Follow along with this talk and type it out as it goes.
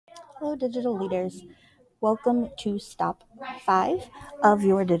Hello, digital leaders. Welcome to stop 5 of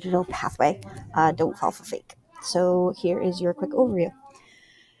your digital pathway. Don't fall for fake. So, here is your quick overview.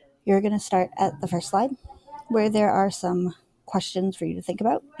 You're going to start at the first slide where there are some questions for you to think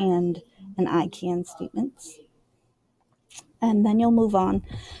about and an I can statements. And then you'll move on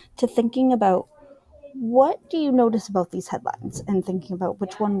to thinking about what do you notice about these headlines and thinking about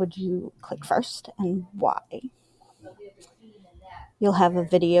which one would you click first and why. You'll have a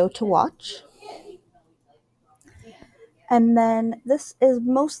video to watch. And then this is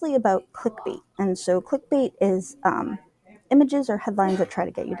mostly about clickbait. And so clickbait is images or headlines that try to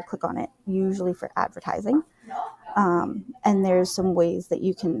get you to click on it, usually for advertising. And there's some ways that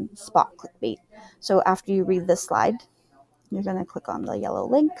you can spot clickbait. So after you read this slide, you're going to click on the yellow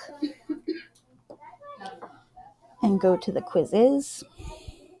link and go to the quizzes.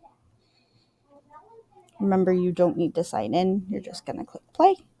 Remember, you don't need to sign in. You're just going to click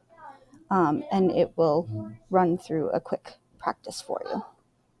play. And it will run through a quick practice for you.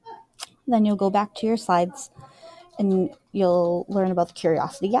 Then you'll go back to your slides and you'll learn about the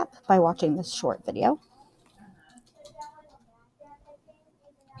curiosity gap by watching this short video.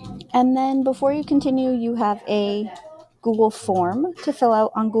 And then before you continue, you have a Google form to fill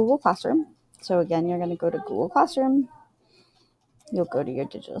out on Google Classroom. So again, you're going to go to Google Classroom. You'll go to your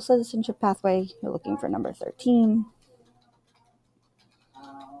digital citizenship pathway. You're looking for number 13.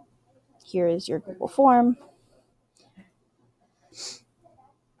 Here is your Google form.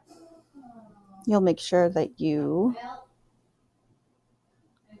 You'll make sure that you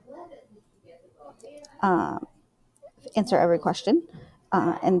answer every question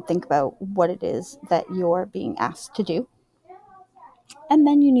and think about what it is that you're being asked to do. And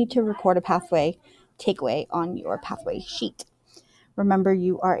then you need to record a pathway takeaway on your pathway sheet. Remember,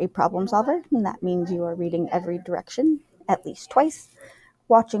 you are a problem solver, and that means you are reading every direction at least twice,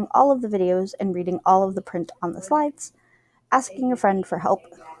 watching all of the videos and reading all of the print on the slides, asking a friend for help,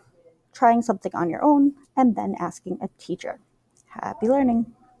 trying something on your own, and then asking a teacher. Happy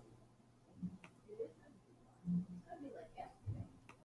learning!